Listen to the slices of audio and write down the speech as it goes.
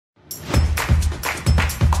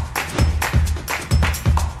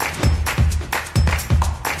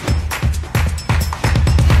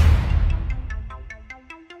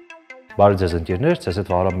Բարև ձեզ ընկերներ, ձեզ հետ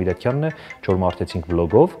Վահրամ Միրաքյանն է, Չոր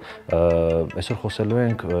բլոգով։ Այսօր խոսելու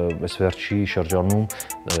ենք այս վերջի շրջանում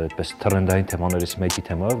այդպես թրենդային թեմաներից մեկի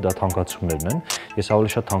թեմայով, դա թանկացումներն են։ Ես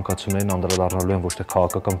ավելի շատ թանկացումներին անդրադառնալու եմ ոչ թե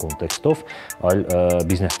քաղաքական կոնտեքստով, այլ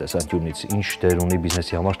բիզնես տեսանկյունից, ինչ դեր ունի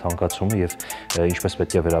բիզնեսի համար թանկացումը եւ ինչպես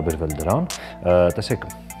պետք է վերաբերվել դրան։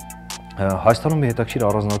 Տեսեք, Հայաստանում մի հետաքրքիր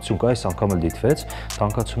առանձնահատկություն կա, այս անգամ էլ դիտվեց,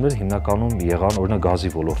 թանկացումները հիմնականում եղան օրինակ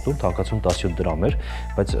գազի ոլորտում, թանկացում 17 դրամ էր,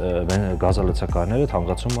 բայց գազալցակայանները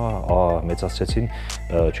թանկացումը մեծացրեցին,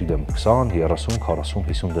 չգիտեմ, 20, 30, 40,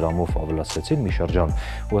 50 դրամով ավելացրեցին մի շրջան,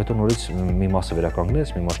 ու հետո նորից մի մասը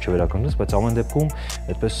վերականգնեց, մի մասը չվերականգնեց, բայց ամեն դեպքում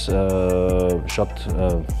այդպես շատ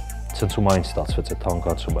ցնցումային ստացվեց այդ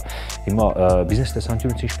թանկացումը։ Հիմա բիզնես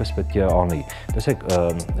տեսանկյունից ինչպես պետք է անի։ Տեսեք,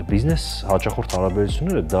 բիզնես-հաճախորդ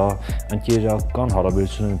հարաբերությունները դա ընկերական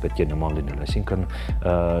հարաբերություններին պետք է նման լինել, այսինքն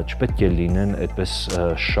չպետք է լինեն այդպես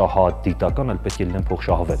շահադիտական, այլ պետք է լինեն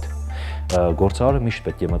փոխշահավետ։ Գործարարը միշտ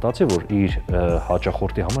պետք է մտածի, որ իր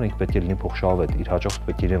հաճախորդի համար ինքը պետք է լինի փոխշահավետ, իր հաճախորդը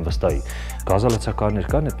պետք է իրեն վստահի։ Գազալցակայաններ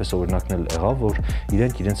կան, այդպես օրինակն էլ եղավ, որ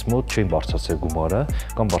իրենց մոտ չէին բարձրացրել գումարը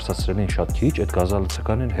կամ բարձրացրել էին շատ քիչ, այդ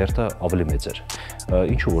գազալցակայանների հերթը ավելի մեծ էր։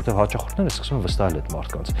 Ինչու, որտեղ հաճախորդները սկսում են վստահել այդ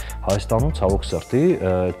մարդկանց։ Հայաստանում ցավոք սրտի,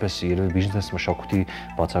 այդպես երևի բիզնես մշակույթի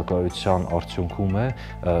բացակայության արդյունքում է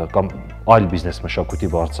կամ այլ բիզնես մշակույթի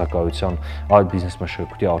բացակայության, այլ բիզնես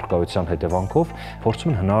մշակույթի առկայության հետևանքով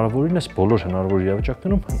փորձում են հնարավորինս բոլոր հնարավոր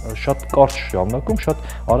իրավիճակներում շատ կարճ ժամանակում շատ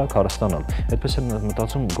արագ հարստանալ։ Այդպես են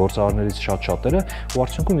մտածում գործարարներից շատ-շատերը, ու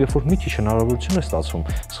արդյունքում երբ որ մի քիչ հնարավորություն է ստացվում,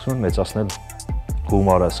 սկսում են մեծացնել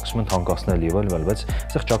գումարը, սկսում են թանկացնել եւ այլն, բայց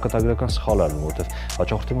այստեղ ճակատագրական սխալ է, որովհետեւ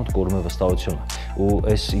հաճախորդի մոտ կորում է վստահությունը, ու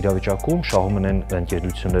այս իրավիճակում շահում են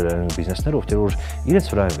ընկերությունները, բիզնեսները, ովքեր որ իրենց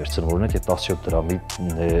վրա են վերցնում, օրինակ այդ 17 դրամի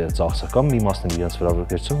ծախսը կամ մի մասն իրենց վրա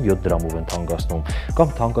վերցնում 7 դրամով են թանկացնում,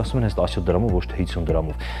 կամ թանկացնում են հենց 17 դրամով, ոչ թե 50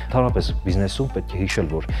 դրամով։ Ընդհանրապես բիզնեսում պետք է հիշել,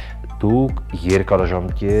 որ դուք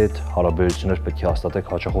երկարաժամկետ հարաբերություններ պետք է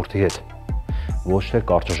հաստատեք հաճախորդի հետ, ոչ թե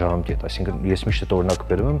կարճաժամկետ, այսինքն ես միշտ այդ օրինակ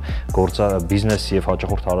բերում եմ բիզնես եւ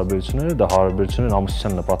հաճախորդ հարաբերությունները, դա հարաբերություններ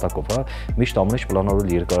ամուսնության նպատակով, հա, միշտ ամեն ինչ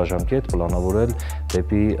պլանավորել երկարաժամկետ, պլանավորել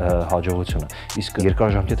դեպի հաջողությունը։ Իսկ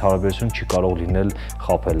երկարաժամկետ հարաբերություն չի կարող լինել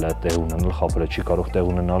խաբելը, տեղ ունենալ խաբելը, չի կարող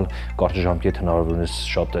տեղ ունենալ կարճաժամկետ հնարավորինս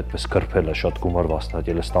շատ այդպես կրփելը, շատ գումար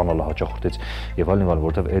վաստակելը, ստանալը հաճախորդից եւ այլն,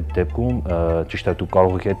 որովհետեւ այդ դեպքում ճիշտ է դու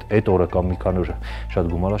կարող եք այդ օրը կամ մի քանի օր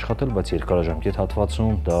շատ գումար աշխատել, բայց երկարաժամկետ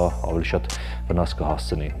հատվածում դա ավելի շատ վնաս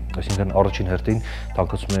կհասցնի։ Այսինքն առաջին հերթին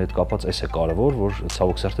թանկացումների հետ կապված էս է կարևոր, որ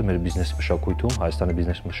ցավոք սերտը մեր բիզնես մշակույթում, Հայաստանի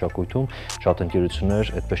բիզնես մշակույթում շատ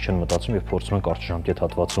ընկերություններ այդպես չեն մտածում եւ փորձում են կարճաժամկետ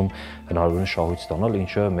հատվածում հնարավորին շահույթ ստանալ,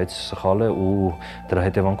 ինչը մեծ սխալ է, ու դրա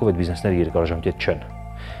հետևանքով այդ բիզնեսները երկարաժամկետ չեն։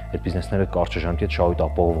 Այդ բիզնեսները կարճաժամկետ շահույթ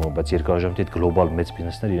ապահովում են, բայց երկարաժամկետ գլոբալ մեծ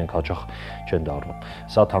բիզնեսներ իրենք հաճախ չեն դառնում։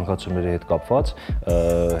 Սա թանկացումների հետ կապված,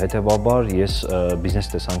 հետեւաբար ես բիզնես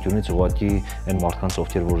տեսանկյունից ուղղակի այն մարդկանց,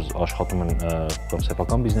 ովքեր որ աշխատում են կամ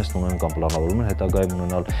սեփական բիզնեսն ունեն կամ պլանավորում են հետագայում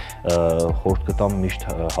ունենալ, խորհուրդ կտամ միշտ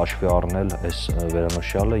հաշվի առնել այս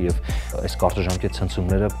վերանշյալը եւ այս կարճաժամկետ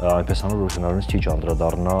ցնցումները այնպես անել, որ հնարավորինս քիչ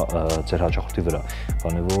անդրադառնա ձեր հաճախորդի վրա,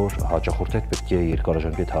 քանի որ հաճախորդի հետ պետք է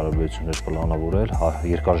երկարաժամկետ հարաբերություններ պլանավորել,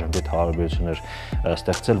 երկարաժամկետ հարաբերություններ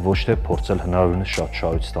ստեղծել, ոչ թե փորձել հնարավորինս շատ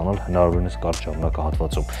շահույթ ստանալ հնարավորինս կարճ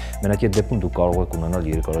ժամանակահատվածում։ Մենակ այդ դեպքում դուք կարող եք ունենալ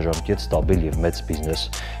երկարաժամկետ ստաբիլ եւ մեծ բիզնես,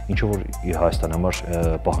 ինչը որ Հայաստանի համար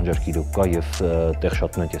պահանջարկ իրոք կա եւ տեղ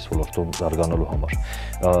շատ ունենք այս ոլորտում զարգանալու համար։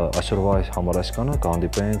 Այսօրվա համար այսքանը,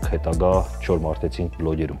 կհանդիպենք հետագա Չոր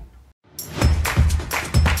բլոգերում։